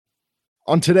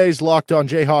On today's Locked On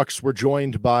Jayhawks, we're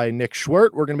joined by Nick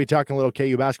Schwert. We're going to be talking a little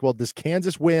KU basketball. Does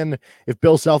Kansas win if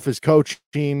Bill Self is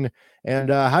coaching? And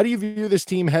how do you view this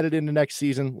team headed into next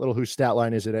season? Little whose stat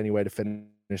line is it anyway to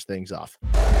finish things off?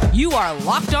 You are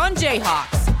Locked On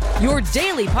Jayhawks, your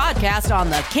daily podcast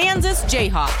on the Kansas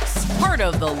Jayhawks, part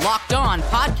of the Locked On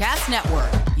Podcast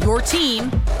Network, your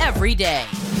team every day.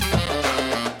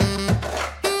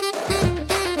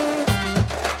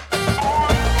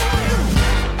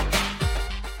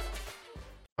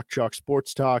 Chalk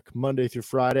Sports Talk, Monday through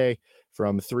Friday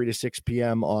from 3 to 6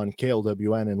 p.m. on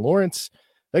KLWN in Lawrence.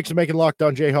 Thanks for making Locked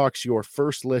On Jayhawks your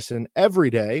first listen every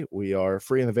day. We are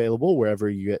free and available wherever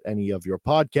you get any of your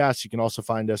podcasts. You can also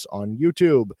find us on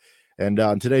YouTube. And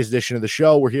on today's edition of the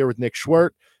show, we're here with Nick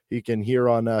Schwert. You can hear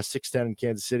on 610 in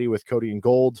Kansas City with Cody and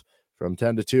Gold from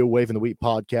 10 to 2, Waving the Wheat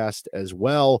podcast as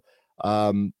well.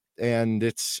 And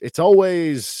it's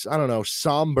always,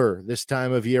 somber this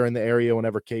time of year in the area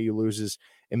whenever KU loses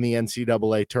in the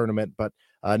NCAA tournament. But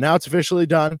now it's officially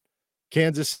done.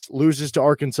 Kansas loses to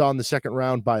Arkansas in the second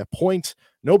round by a point.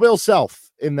 No Bill Self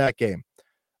in that game.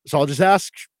 So I'll just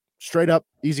ask straight up,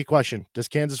 easy question. Does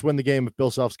Kansas win the game if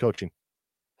Bill Self's coaching?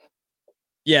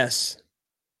 Yes.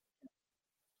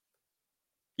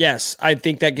 I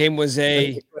think that game was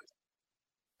I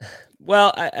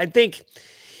think,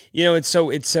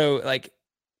 it's so like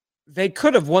they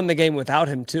could have won the game without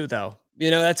him too, though.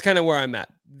 That's kind of where I'm at.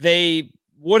 They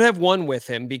would have won with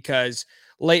him because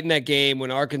late in that game when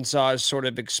Arkansas is sort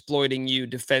of exploiting you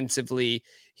defensively,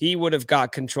 he would have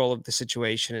got control of the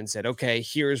situation and said, okay,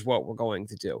 here's what we're going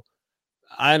to do.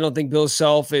 I don't think Bill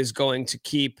Self is going to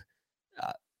keep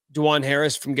DeJuan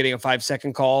Harris from getting a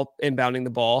 5-second call inbounding the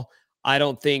ball. I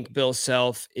don't think Bill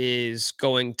Self is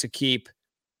going to keep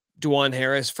DeJuan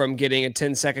Harris from getting a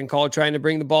 10-second call trying to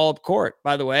bring the ball up court.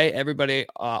 By the way, everybody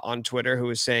on Twitter who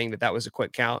was saying that was a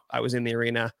quick count, I was in the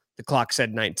arena. The clock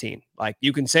said 19. Like,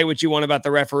 you can say what you want about the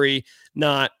referee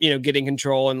not, getting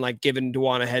control and like giving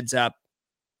DeJuan a heads up.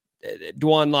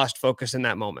 DeJuan lost focus in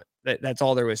that moment. That's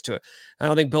all there was to it. I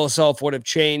don't think Bill Self would have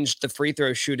changed the free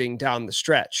throw shooting down the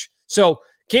stretch. So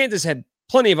Kansas had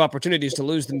plenty of opportunities to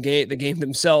lose the game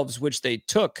themselves, which they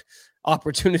took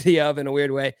opportunity of in a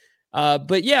weird way.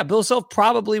 But yeah, Bill Self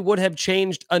probably would have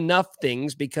changed enough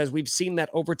things because we've seen that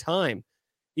over time.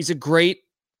 He's a great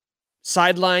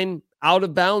sideline out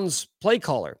of bounds play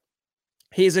caller.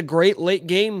 He is a great late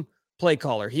game play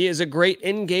caller. He is a great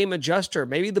in-game adjuster,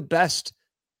 maybe the best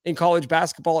in college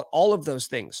basketball at all of those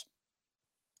things.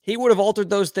 He would have altered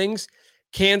those things.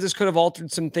 Kansas could have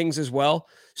altered some things as well.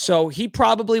 So he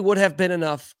probably would have been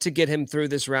enough to get him through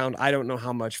this round. I don't know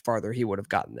how much farther he would have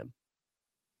gotten them.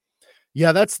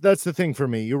 Yeah, that's the thing for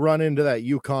me. You run into that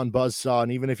UConn buzzsaw,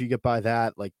 and even if you get by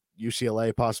that, like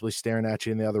UCLA possibly staring at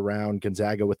you in the other round,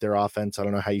 Gonzaga with their offense. I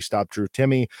don't know how you stop Drew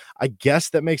Timme. I guess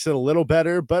that makes it a little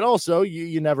better, but also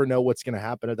you never know what's going to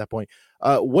happen at that point.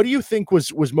 What do you think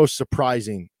was most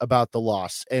surprising about the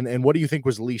loss? And what do you think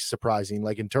was least surprising?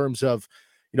 Like in terms of,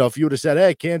 if you would have said,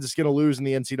 hey, Kansas is going to lose in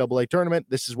the NCAA tournament,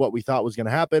 this is what we thought was going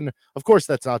to happen. Of course,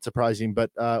 that's not surprising,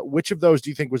 but which of those do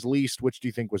you think was least? Which do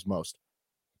you think was most?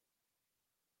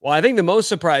 Well, I think the most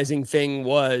surprising thing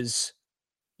was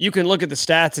you can look at the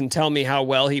stats and tell me how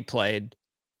well he played.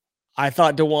 I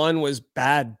thought DeJuan was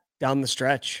bad down the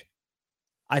stretch.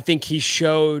 I think he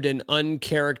showed an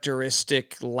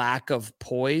uncharacteristic lack of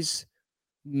poise,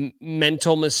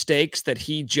 mental mistakes that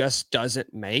he just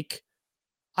doesn't make.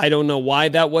 I don't know why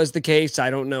that was the case. I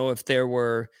don't know if there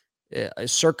were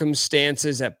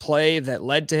circumstances at play that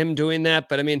led to him doing that.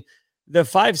 But I mean, the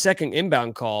 5-second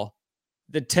inbound call,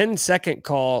 the 10-second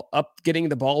call up getting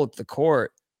the ball up the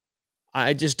court,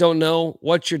 I just don't know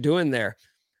what you're doing there.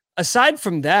 Aside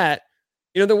from that,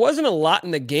 there wasn't a lot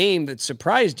in the game that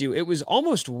surprised you. It was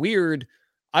almost weird.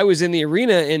 I was in the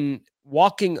arena and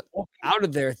walking out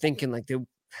of there thinking, like, did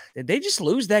they just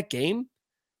lose that game?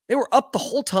 They were up the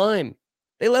whole time.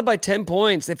 They led by 10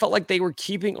 points. They felt like they were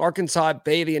keeping Arkansas at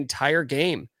bay the entire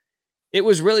game.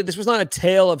 This was not a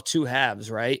tale of two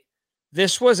halves, right?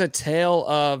 This was a tale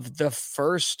of the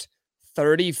first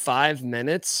 35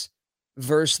 minutes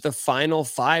versus the final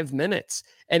 5 minutes.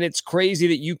 And it's crazy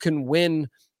that you can win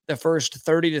the first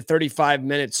 30 to 35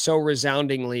 minutes so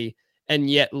resoundingly and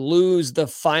yet lose the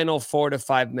final 4 to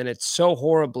 5 minutes so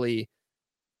horribly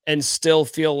and still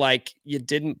feel like you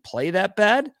didn't play that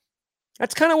bad.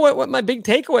 That's kind of what my big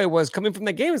takeaway was coming from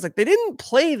the game. It's like they didn't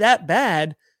play that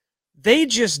bad. They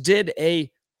just did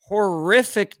a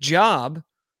horrific job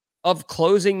of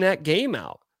closing that game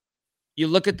out. You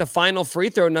look at the final free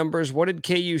throw numbers. What did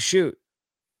KU shoot?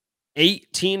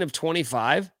 18 of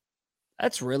 25.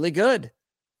 That's really good.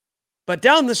 But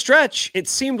down the stretch, it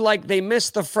seemed like they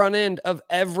missed the front end of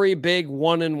every big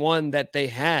 1-and-1 that they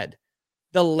had.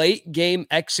 The late game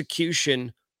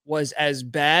execution was as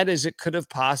bad as it could have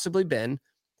possibly been.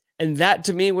 And that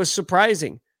to me was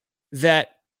surprising,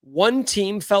 that one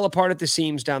team fell apart at the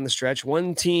seams down the stretch.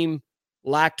 One team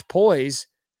lacked poise,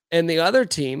 and the other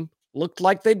team looked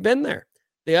like they'd been there.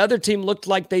 The other team looked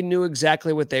like they knew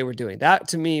exactly what they were doing. That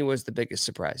to me was the biggest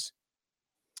surprise.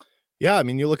 Yeah, I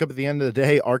mean, you look up at the end of the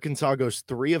day, Arkansas goes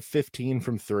 3 of 15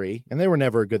 from three, and they were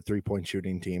never a good 3-point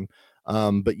shooting team.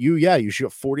 But you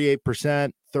shoot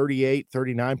 48%, 38,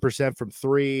 39% from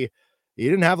three. You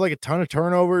didn't have like a ton of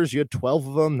turnovers. You had 12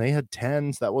 of them. They had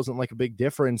 10s. That wasn't like a big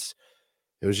difference.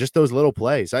 It was just those little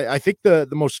plays. I think the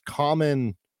most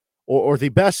common or the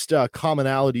best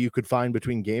commonality you could find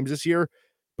between games this year,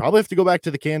 probably have to go back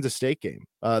to the Kansas State game.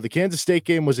 The Kansas State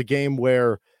game was a game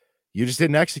where you just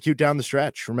didn't execute down the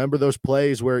stretch. Remember those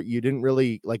plays where you didn't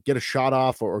really like get a shot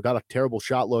off or got a terrible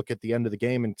shot look at the end of the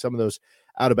game, and some of those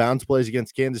out of bounds plays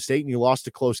against Kansas State, and you lost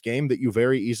a close game that you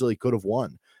very easily could have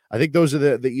won. I think those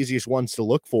are the easiest ones to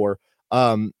look for.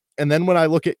 And then when I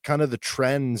look at kind of the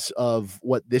trends of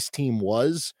what this team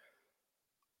was,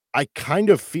 I kind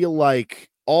of feel like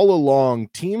all along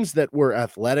teams that were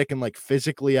athletic and like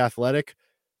physically athletic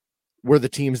were the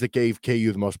teams that gave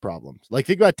KU the most problems. Like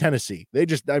think about Tennessee. They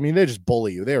just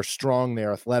bully you. They are strong.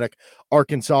 They're athletic.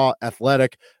 Arkansas,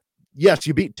 athletic. Yes,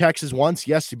 you beat Texas once.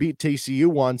 Yes, you beat TCU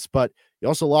once, but you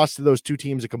also lost to those two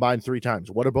teams a combined 3 times.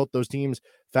 What are both those teams?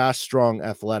 Fast, strong,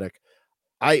 athletic.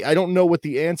 I don't know what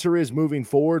the answer is moving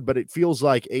forward, but it feels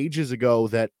like ages ago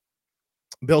that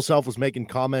Bill Self was making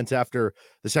comments after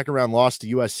the second round loss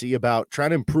to USC about trying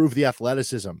to improve the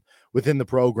athleticism within the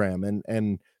program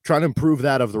and trying to improve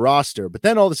that of the roster. But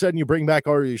then all of a sudden you bring back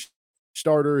all your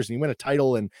starters and you win a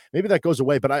title, and maybe that goes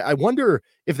away. But I wonder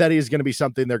if that is going to be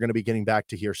something they're going to be getting back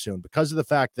to here soon, because of the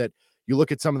fact that you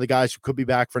look at some of the guys who could be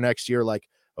back for next year, like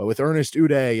with Ernest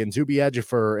Uday and Zuby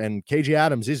Ejiofor, and KJ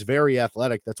Adams is very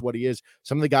athletic. That's what he is.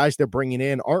 Some of the guys they're bringing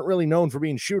in aren't really known for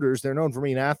being shooters. They're known for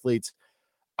being athletes.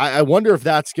 I wonder if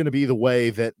that's going to be the way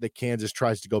that Kansas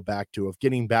tries to go back to, of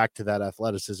getting back to that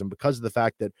athleticism, because of the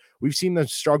fact that we've seen them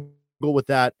struggle with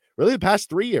that really the past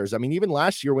 3 years. I mean, even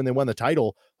last year when they won the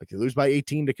title, like they lose by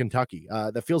 18 to Kentucky.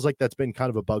 That feels like that's been kind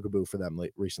of a bugaboo for them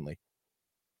recently.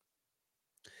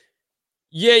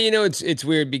 Yeah, it's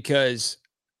weird because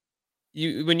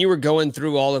when you were going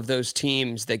through all of those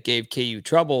teams that gave KU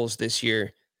troubles this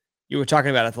year, you were talking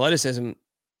about athleticism.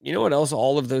 You know what else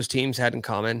all of those teams had in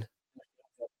common?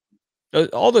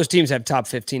 All those teams have top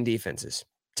 15 defenses.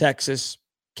 Texas,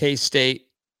 K-State,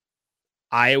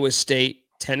 Iowa State,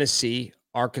 Tennessee,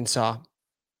 Arkansas.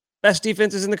 Best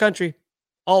defenses in the country.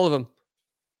 All of them.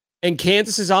 And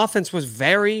Kansas's offense was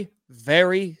very,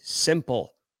 very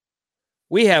simple.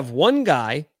 We have one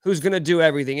guy who's going to do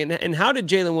everything. And how did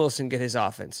Jalen Wilson get his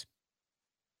offense?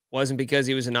 Wasn't because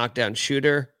he was a knockdown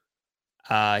shooter.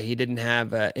 He didn't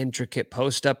have an intricate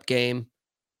post-up game.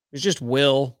 It was just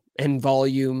will and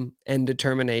volume and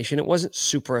determination. It wasn't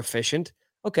super efficient.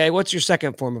 Okay, what's your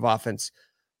second form of offense?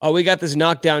 Oh, we got this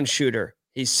knockdown shooter.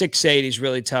 He's 6'8". He's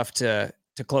really tough to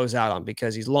close out on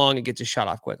because he's long and gets his shot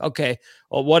off quick. Okay,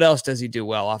 well, what else does he do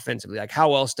well offensively? Like,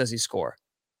 how else does he score?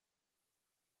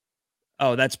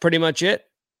 Oh, that's pretty much it?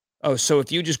 Oh, so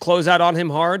if you just close out on him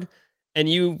hard and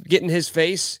you get in his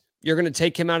face, you're going to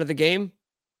take him out of the game?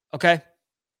 Okay.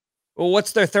 Well,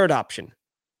 what's their third option?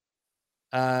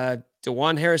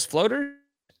 DeJuan Harris floater?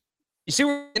 You see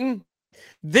what we're getting?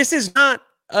 This is not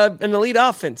an elite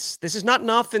offense. This is not an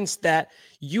offense that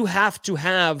you have to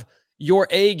have your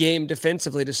A game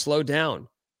defensively to slow down.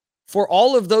 For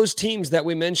all of those teams that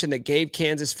we mentioned that gave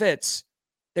Kansas fits,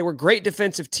 they were great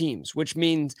defensive teams, which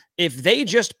means if they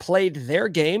just played their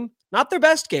game, not their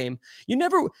best game,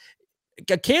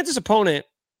 a Kansas opponent,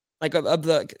 like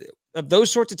of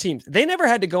those sorts of teams, they never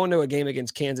had to go into a game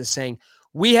against Kansas saying,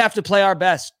 we have to play our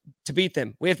best to beat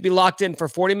them. We have to be locked in for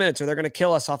 40 minutes or they're going to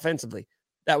kill us offensively.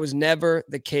 That was never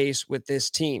the case with this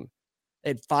team. They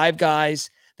had 5 guys.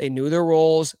 They knew their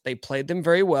roles. They played them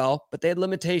very well, but they had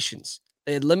limitations.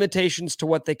 They had limitations to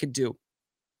what they could do.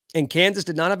 And Kansas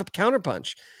did not have a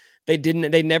counterpunch. They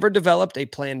never developed a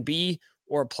plan B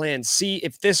or a plan C.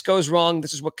 If this goes wrong,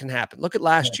 this is what can happen. Look at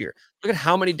last year. Look at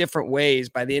how many different ways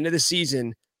by the end of the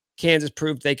season, Kansas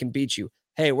proved they can beat you.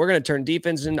 Hey, we're going to turn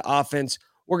defense into offense.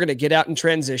 We're going to get out in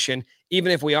transition.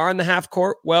 Even if we are in the half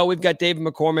court, well, we've got David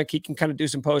McCormick. He can kind of do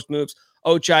some post moves.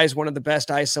 Ochai is one of the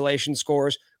best isolation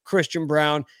scorers. Christian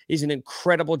Brown, he's an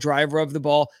incredible driver of the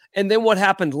ball. And then what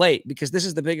happened late? Because this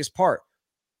is the biggest part.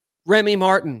 Remy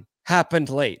Martin happened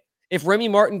late. If Remy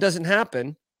Martin doesn't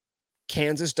happen,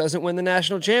 Kansas doesn't win the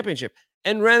national championship.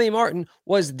 And Remy Martin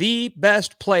was the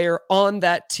best player on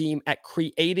that team at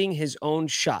creating his own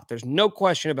shot. There's no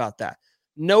question about that.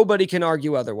 Nobody can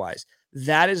argue otherwise.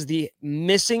 That is the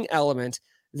missing element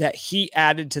that he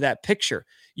added to that picture.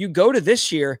 You go to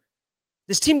this year,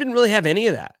 this team didn't really have any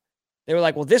of that. They were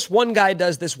like, well, this one guy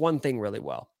does this one thing really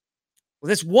well. Well,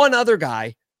 this one other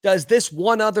guy does this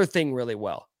one other thing really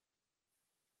well.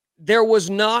 There was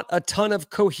not a ton of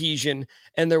cohesion,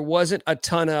 and there wasn't a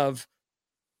ton of,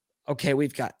 okay,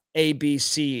 we've got A, B,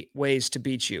 C ways to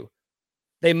beat you.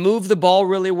 They moved the ball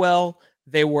really well.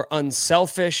 They were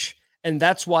unselfish, and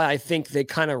that's why I think they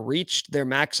kind of reached their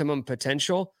maximum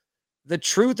potential. The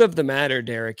truth of the matter,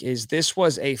 Derek, is this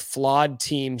was a flawed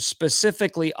team,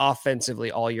 specifically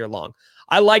offensively all year long.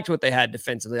 I liked what they had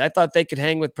defensively. I thought they could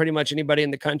hang with pretty much anybody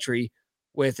in the country,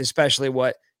 with especially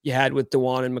what you had with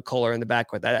DeJuan and McCullough in the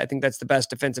backcourt. I think that's the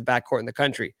best defensive backcourt in the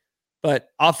country. But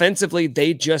offensively,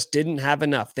 they just didn't have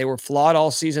enough. They were flawed all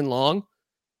season long.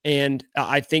 And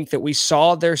I think that we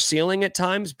saw their ceiling at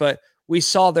times, but we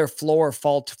saw their floor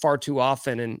fall far too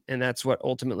often. And that's what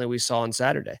ultimately we saw on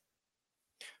Saturday.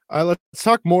 Let's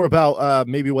talk more about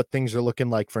maybe what things are looking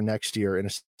like for next year in a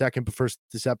second. But first,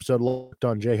 this episode Locked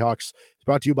on Jayhawks is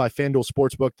brought to you by FanDuel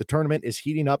Sportsbook. The tournament is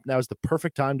heating up. Now is the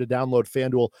perfect time to download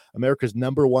FanDuel, America's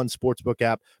 #1 sportsbook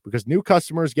app, because new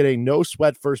customers get a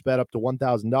no-sweat first bet up to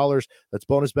 $1,000. That's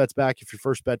bonus bets back if your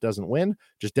first bet doesn't win.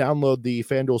 Just download the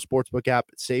FanDuel Sportsbook app.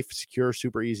 It's safe, secure,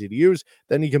 super easy to use.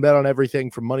 Then you can bet on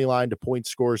everything from money line to point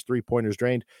scores, three-pointers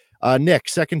drained. Nick,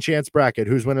 second chance bracket.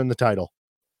 Who's winning the title?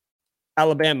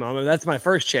 Alabama. I mean, that's my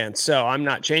first chance, so I'm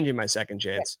not changing my second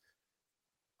chance.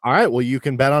 All right. Well, you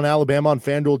can bet on Alabama on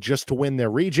FanDuel just to win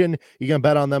their region. You can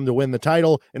bet on them to win the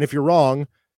title. And if you're wrong,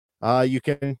 you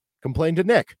can complain to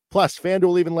Nick. Plus,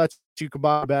 FanDuel even lets you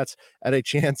combine bets at a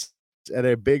chance at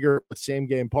a bigger same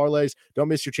game parlays. Don't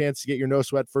miss your chance to get your no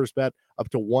sweat first bet up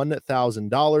to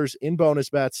 $1,000 in bonus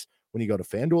bets when you go to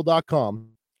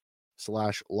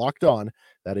FanDuel.com/locked on.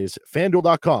 That is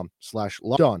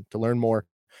FanDuel.com/locked on to learn more.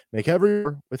 Make every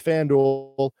year with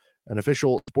FanDuel, an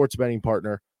official sports betting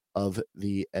partner of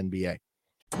the NBA.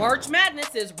 March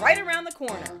Madness is right around the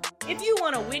corner. If you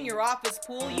want to win your office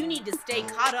pool, you need to stay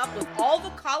caught up with all the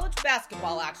college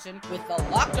basketball action with the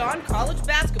Locked On College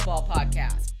Basketball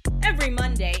Podcast. Every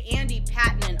Monday, Andy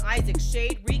Patton and Isaac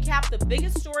Shade recap the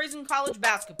biggest stories in college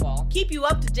basketball, keep you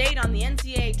up to date on the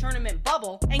NCAA tournament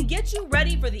bubble, and get you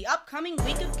ready for the upcoming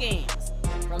week of games.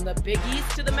 From the Big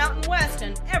East to the Mountain West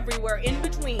and everywhere in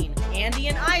between, Andy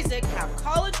and Isaac have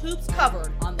college hoops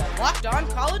covered on the Locked On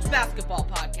College Basketball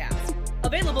Podcast.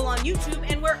 Available on YouTube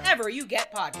and wherever you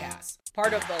get podcasts.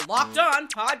 Part of the Locked On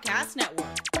Podcast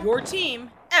Network. Your team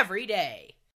every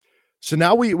day. So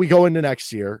now we go into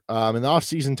next year. In the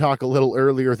offseason talk a little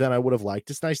earlier than I would have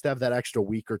liked. It's nice to have that extra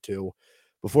week or two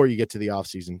before you get to the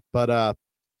offseason. But,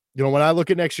 when I look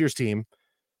at next year's team,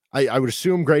 I would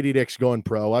assume Grady Dick's going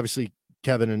pro. Obviously,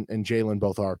 Kevin and Jalen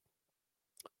both are.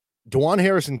 DeJuan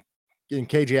Harris and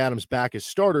KJ Adams back as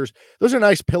starters. Those are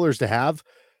nice pillars to have.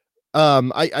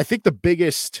 I think the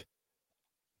biggest,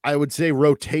 I would say,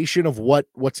 rotation of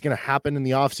what's going to happen in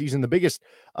the offseason, the biggest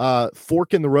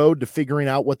fork in the road to figuring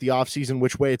out what the offseason,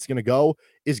 which way it's going to go,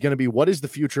 is going to be, what is the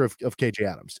future of KJ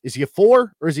Adams? Is he a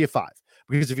 4 or is he a 5?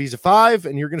 Because if he's a 5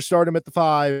 and you're going to start him at the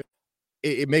 5,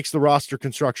 it makes the roster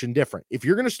construction different. If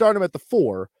you're going to start him at the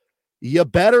 4, you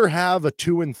better have a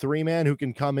 2 and 3 man who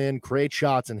can come in, create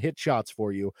shots, and hit shots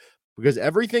for you, because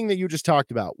everything that you just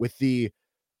talked about with the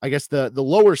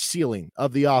lower ceiling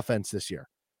of the offense this year,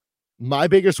 my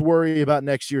biggest worry about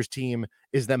next year's team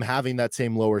is them having that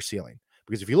same lower ceiling.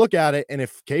 Because if you look at it, and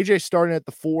if KJ's starting at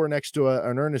the 4 next to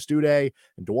an Ernest Uday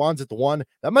and DeJuan's at the 1,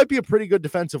 that might be a pretty good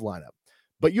defensive lineup.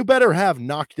 But you better have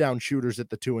knockdown shooters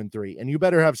at the 2 and 3, and you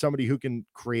better have somebody who can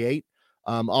create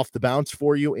off the bounce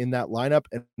for you in that lineup.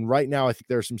 And right now, I think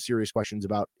there are some serious questions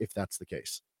about if that's the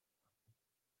case.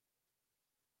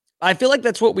 I feel like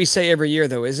that's what we say every year,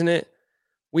 though, isn't it?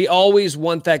 We always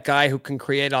want that guy who can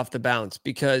create off the bounce,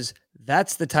 because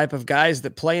that's the type of guys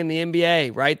that play in the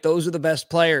NBA, right? Those are the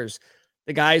best players,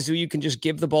 the guys who you can just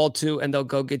give the ball to and they'll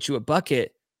go get you a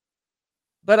bucket.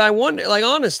 But I wonder,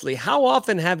 honestly, how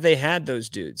often have they had those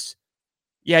dudes?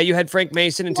 Yeah, you had Frank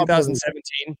Mason in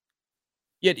 2017.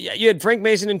 You had Frank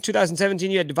Mason in 2017.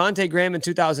 You had Devontae Graham in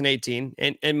 2018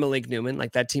 and Malik Newman.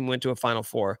 That team went to a Final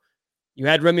Four. You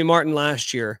had Remy Martin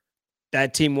last year.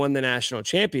 That team won the national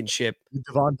championship.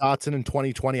 Devon Dotson in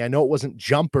 2020. I know it wasn't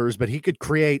jumpers, but he could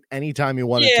create anytime he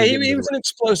wanted to. Yeah, he was an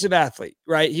explosive athlete,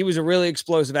 right? He was a really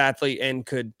explosive athlete and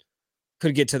could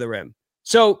get to the rim.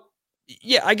 So,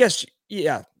 I guess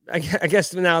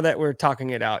now that we're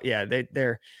talking it out,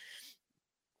 they're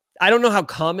I don't know how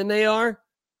common they are,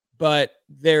 but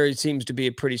there seems to be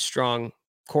a pretty strong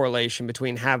correlation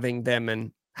between having them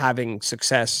and having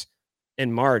success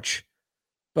in March.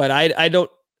 But I don't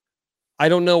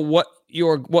know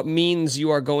what means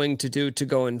you are going to do to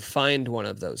go and find one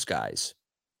of those guys.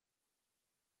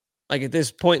 Like at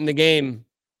this point in the game,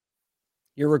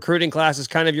 your recruiting class is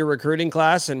kind of your recruiting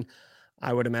class. And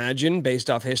I would imagine, based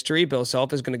off history, Bill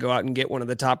Self is going to go out and get one of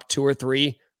the top 2 or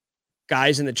 3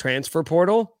 guys in the transfer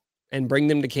portal and bring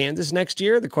them to Kansas next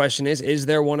year. The question is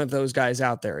there one of those guys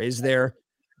out there? Is there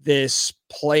this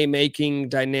playmaking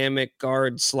dynamic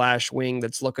guard / wing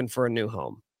that's looking for a new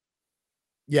home?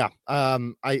 Yeah.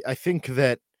 I think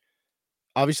that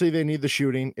obviously they need the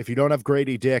shooting. If you don't have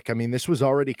Grady Dick, I mean, this was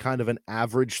already kind of an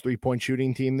average 3-point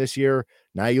shooting team this year.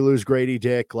 Now you lose Grady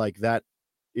Dick. Like that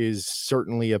is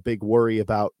certainly a big worry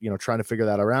about, trying to figure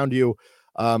that around you.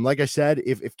 Like I said,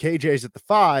 if KJ is at the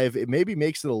 5, it maybe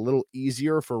makes it a little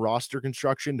easier for roster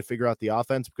construction to figure out the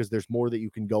offense because there's more that you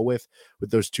can go with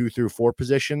those 2 through 4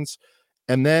 positions.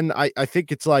 And then I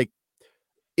think it's like,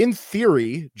 in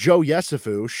theory, Joe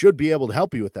Yesufu should be able to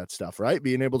help you with that stuff, right?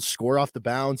 Being able to score off the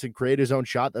bounce and create his own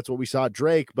shot. That's what we saw at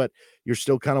Drake, but you're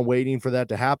still kind of waiting for that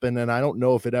to happen. And I don't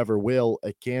know if it ever will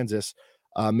at Kansas.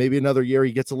 Maybe another year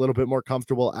he gets a little bit more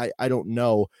comfortable. I don't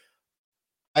know.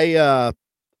 I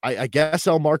guess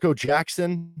Marco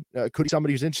Jackson could be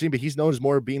somebody who's interesting, but he's known as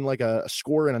more being like a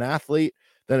scorer and an athlete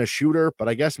than a shooter. But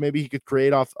I guess maybe he could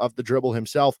create off the dribble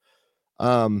himself.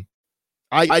 I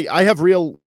have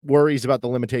real worries about the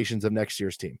limitations of next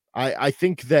year's team. I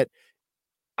think that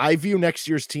I view next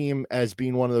year's team as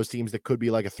being one of those teams that could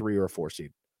be like a 3 or a 4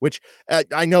 seed, which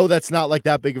I know that's not like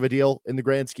that big of a deal in the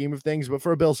grand scheme of things, but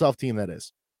for a Bill Self team, that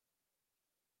is.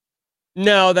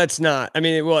 No, that's not. I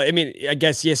mean, I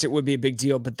guess, yes, it would be a big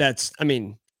deal, but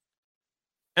and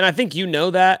I think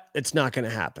that it's not going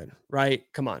to happen, right?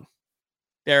 Come on,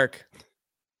 Derek.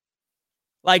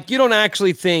 Like, you don't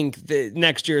actually think that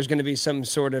next year is going to be some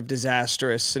sort of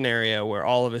disastrous scenario where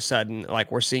all of a sudden,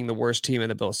 like, we're seeing the worst team in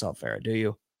the Bill Self era, do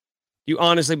you? Do you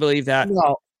honestly believe that?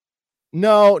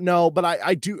 No, but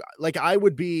I do. Like, I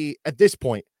would be at this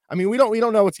point. I mean, we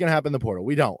don't know what's going to happen in the portal.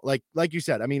 We don't. Like you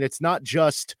said, I mean, it's not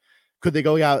just could they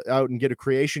go out and get a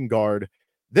creation guard.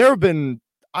 There have been,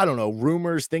 I don't know,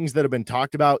 rumors, things that have been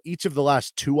talked about each of the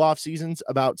last 2 off seasons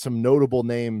about some notable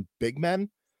name big men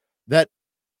that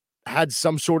had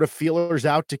some sort of feelers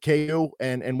out to KU,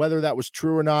 and whether that was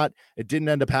true or not, it didn't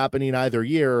end up happening either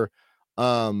year.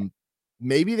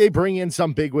 Maybe they bring in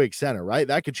some bigwig center, right?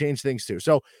 That could change things too.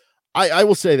 So I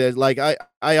will say that, like,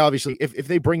 I obviously, if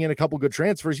they bring in a couple good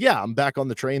transfers, yeah, I'm back on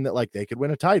the train that like they could win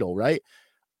a title, right?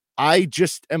 I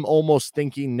just am almost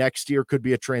thinking next year could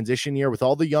be a transition year with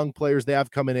all the young players they have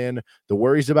coming in, the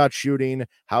worries about shooting.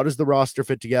 How does the roster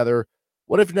fit together?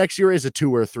 What if next year is a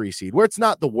 2 or a 3 seed where it's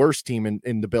not the worst team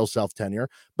in the Bill Self tenure,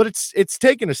 but it's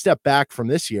taken a step back from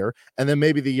this year. And then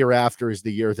maybe the year after is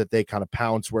the year that they kind of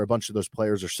pounce where a bunch of those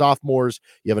players are sophomores.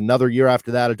 You have another year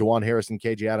after that of DeJuan Harris and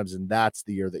KJ Adams, and that's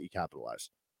the year that you capitalize.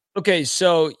 Okay,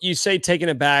 so you say taking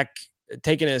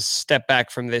a step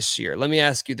back from this year. Let me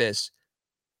ask you this.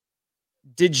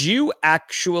 Did you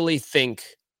actually think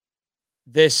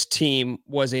this team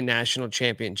was a national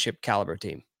championship caliber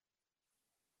team?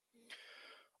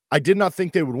 I did not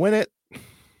think they would win it.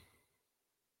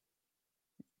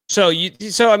 You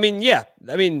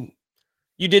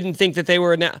didn't think that they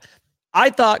were now.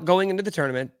 I thought going into the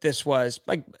tournament, this was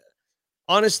like,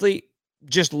 honestly,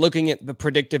 just looking at the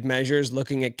predictive measures,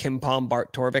 looking at Kim Palm,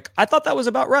 Bart Torvik, I thought that was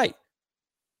about right.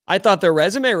 I thought their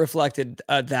resume reflected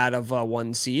that of a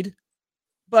 1 seed.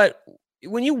 But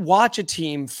when you watch a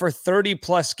team for 30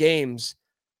 plus games,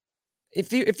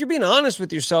 if you're being honest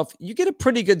with yourself, you get a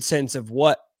pretty good sense of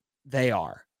what they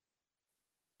are.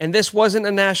 And this wasn't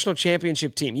a national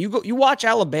championship team. You watch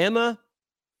Alabama,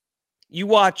 you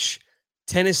watch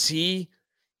Tennessee,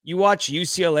 you watch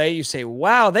UCLA, you say,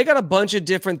 wow, they got a bunch of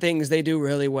different things they do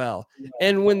really well.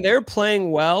 And when they're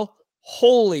playing well,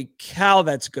 holy cow,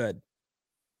 that's good.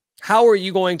 How are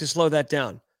you going to slow that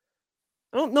down?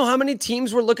 I don't know how many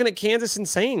teams were looking at Kansas and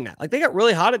saying that. Like, they got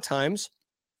really hot at times.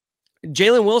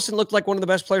 Jalen Wilson looked like one of the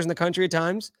best players in the country at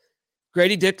times.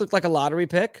 Grady Dick looked like a lottery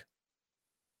pick.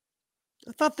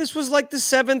 I thought this was like the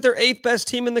 7th or 8th best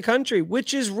team in the country,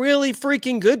 which is really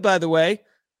freaking good, by the way.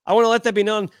 I want to let that be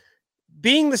known.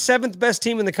 Being the 7th best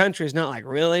team in the country is not like,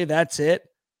 really, that's it.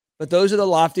 But those are the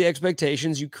lofty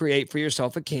expectations you create for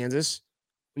yourself at Kansas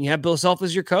when you have Bill Self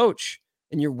as your coach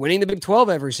and you're winning the Big 12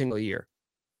 every single year.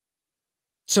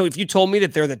 So if you told me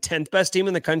that they're the 10th best team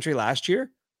in the country next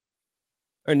year,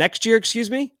 if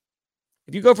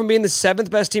you go from being the 7th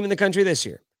best team in the country this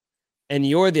year and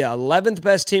you're the 11th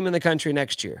best team in the country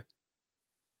next year.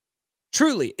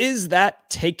 Truly, is that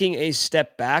taking a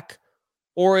step back,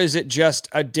 or is it just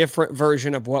a different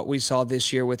version of what we saw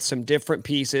this year with some different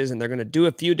pieces, and they're going to do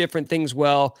a few different things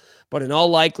well, but in all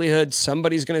likelihood,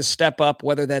 somebody's going to step up,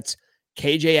 whether that's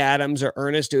KJ Adams or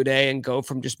Ernest Uday, and go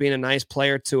from just being a nice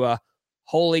player to a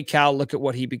holy cow, look at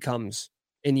what he becomes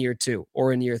in year 2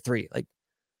 or in year 3. Like,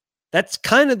 that's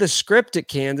kind of the script at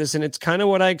Kansas, and it's kind of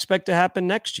what I expect to happen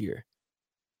next year.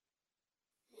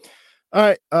 All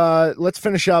right, let's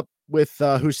finish up with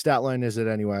whose stat line is it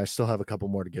anyway? I still have a couple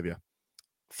more to give you.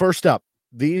 First up,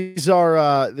 these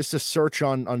are this is a search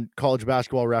on College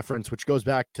Basketball Reference, which goes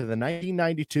back to the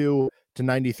 1992 to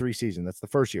 93 season. That's the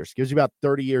first year. So it gives you about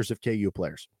 30 years of KU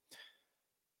players.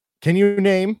 Can you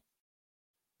name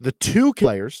the 2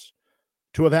 players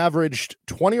to have averaged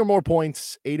 20 or more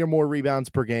points, 8 or more rebounds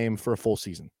per game for a full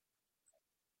season?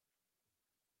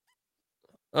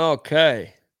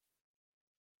 Okay.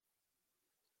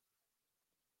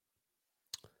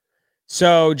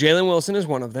 So Jalen Wilson is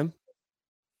one of them.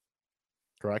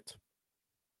 Correct.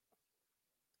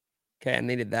 Okay, I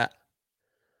needed that.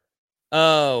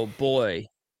 Oh, boy.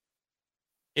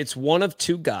 It's one of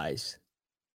 2 guys.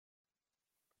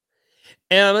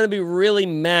 And I'm going to be really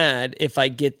mad if I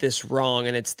get this wrong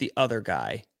and it's the other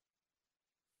guy.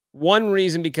 One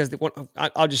reason, because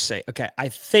I'll just say, okay, I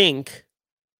think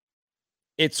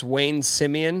it's Wayne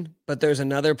Simeon, but there's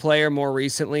another player more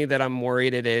recently that I'm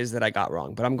worried it is that I got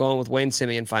wrong. But I'm going with Wayne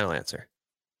Simeon, final answer.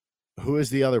 Who is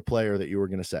the other player that you were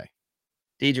going to say?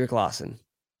 Dedrick Lawson.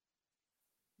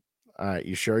 All right,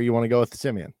 you sure you want to go with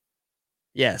Simeon?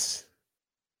 Yes.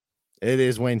 It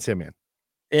is Wayne Simeon.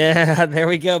 Yeah, there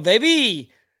we go,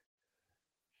 baby.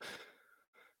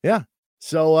 Yeah.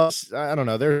 So I don't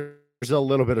know. There's a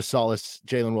little bit of solace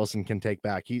Jalen Wilson can take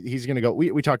back. He's going to go.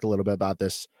 We talked a little bit about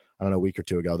this, I don't know, a week or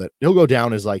 2 ago, that he'll go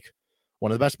down as like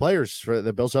one of the best players for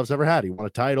the Bill Self's ever had. He won a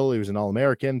title. He was an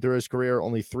All-American through his career.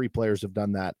 Only 3 players have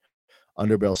done that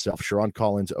under Bill Self: Sharon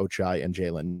Collins, Ochai, and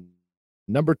Jalen.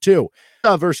 Number 2,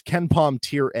 versus Ken Palm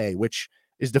Tier A, which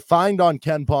is defined on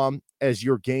Ken Palm as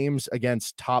your games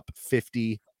against top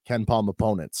 50 Ken Palm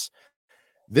opponents.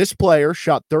 This player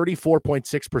shot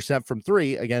 34.6% from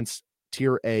 3 against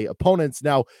Tier A opponents.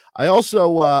 Now, I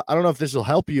also, I don't know if this will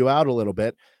help you out a little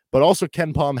bit, but also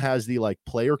Ken Palm has the like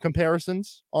player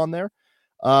comparisons on there.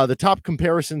 The top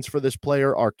comparisons for this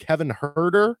player are Kevin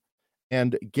Herter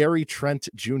and Gary Trent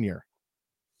Jr.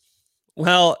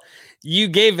 Well, you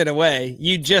gave it away.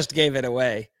 You just gave it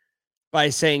away by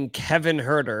saying Kevin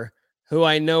Herter, who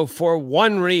I know for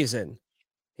one reason.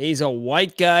 He's a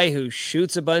white guy who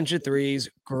shoots a bunch of threes.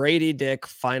 Grady Dick,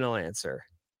 final answer.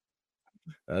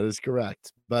 That is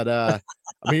correct. But I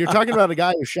mean, you're talking about a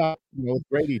guy who shot, with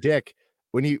Grady Dick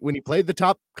when he played the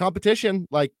top competition.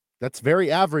 Like, that's very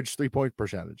average 3-point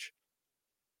percentage.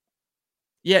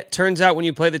 Yeah, it turns out when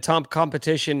you play the top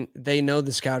competition, they know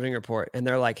the scouting report, and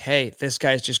they're like, hey, this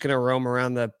guy's just going to roam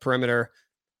around the perimeter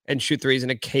and shoot threes,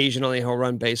 and occasionally he'll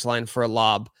run baseline for a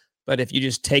lob. But if you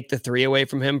just take the 3 away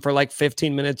from him for like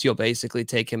 15 minutes, you'll basically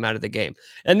take him out of the game.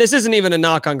 And this isn't even a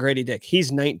knock on Grady Dick.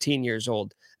 He's 19 years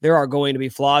old. There are going to be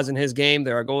flaws in his game.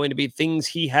 There are going to be things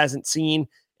he hasn't seen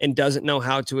and doesn't know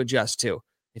how to adjust to.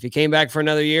 If he came back for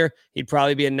another year, he'd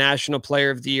probably be a National Player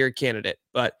of the Year candidate.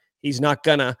 But he's not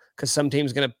gonna, because some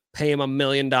team's gonna pay him $1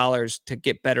 million to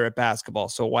get better at basketball.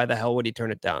 So why the hell would he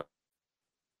turn it down?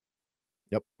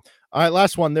 Yep. All right,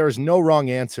 last one. There is no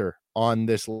wrong answer on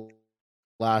this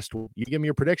last one. You give me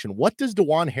your prediction. What does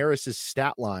DeJuan Harris's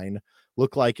stat line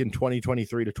look like in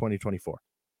 2023 to 2024?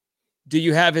 Do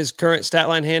you have his current stat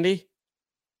line handy?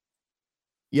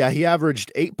 Yeah, he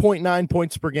averaged 8.9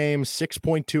 points per game,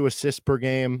 6.2 assists per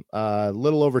game, a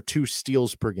little over 2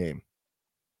 steals per game.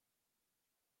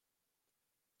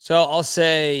 So I'll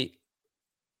say,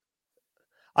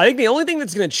 I think the only thing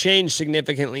that's going to change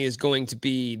significantly is going to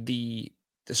be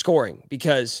the scoring,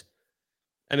 because,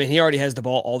 I mean, he already has the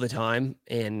ball all the time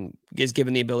and is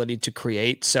given the ability to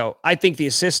create. So I think the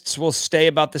assists will stay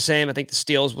about the same. I think the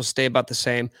steals will stay about the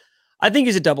same. I think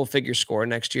he's a double-figure scorer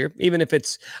next year, even if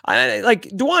it's like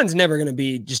DeJuan's never going to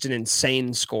be just an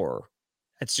insane scorer.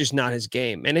 That's just not his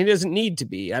game, and he doesn't need to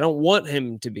be. I don't want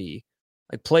him to be.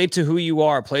 Like, play to who you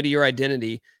are, play to your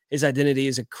identity. His identity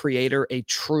is a creator, a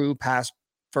true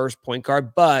pass-first point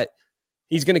guard, but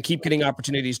he's going to keep getting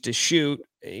opportunities to shoot,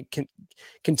 can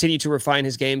continue to refine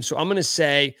his game. So I'm going to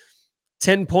say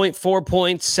 10.4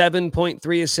 points,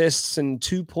 7.3 assists, and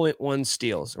 2.1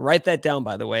 steals. Write that down,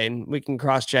 by the way, and we can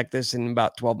cross-check this in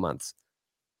about 12 months.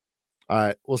 All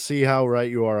right, we'll see how right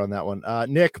you are on that one.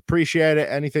 Nick, appreciate it.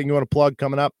 Anything you want to plug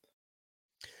coming up?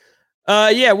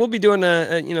 Yeah, we'll be doing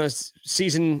a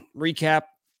season recap,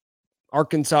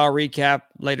 Arkansas recap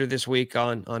later this week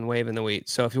on Waving the Wheat.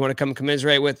 So if you want to come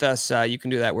commiserate with us, you can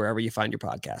do that wherever you find your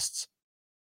podcasts.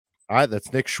 All right,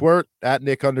 that's Nick Schwert at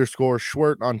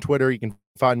Nick_Schwert on Twitter. You can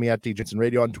find me at DJinson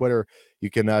Radio on Twitter. You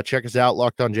can check us out,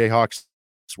 Locked On Jayhawks,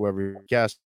 wherever you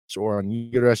cast, or on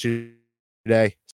you. Good rest of your day.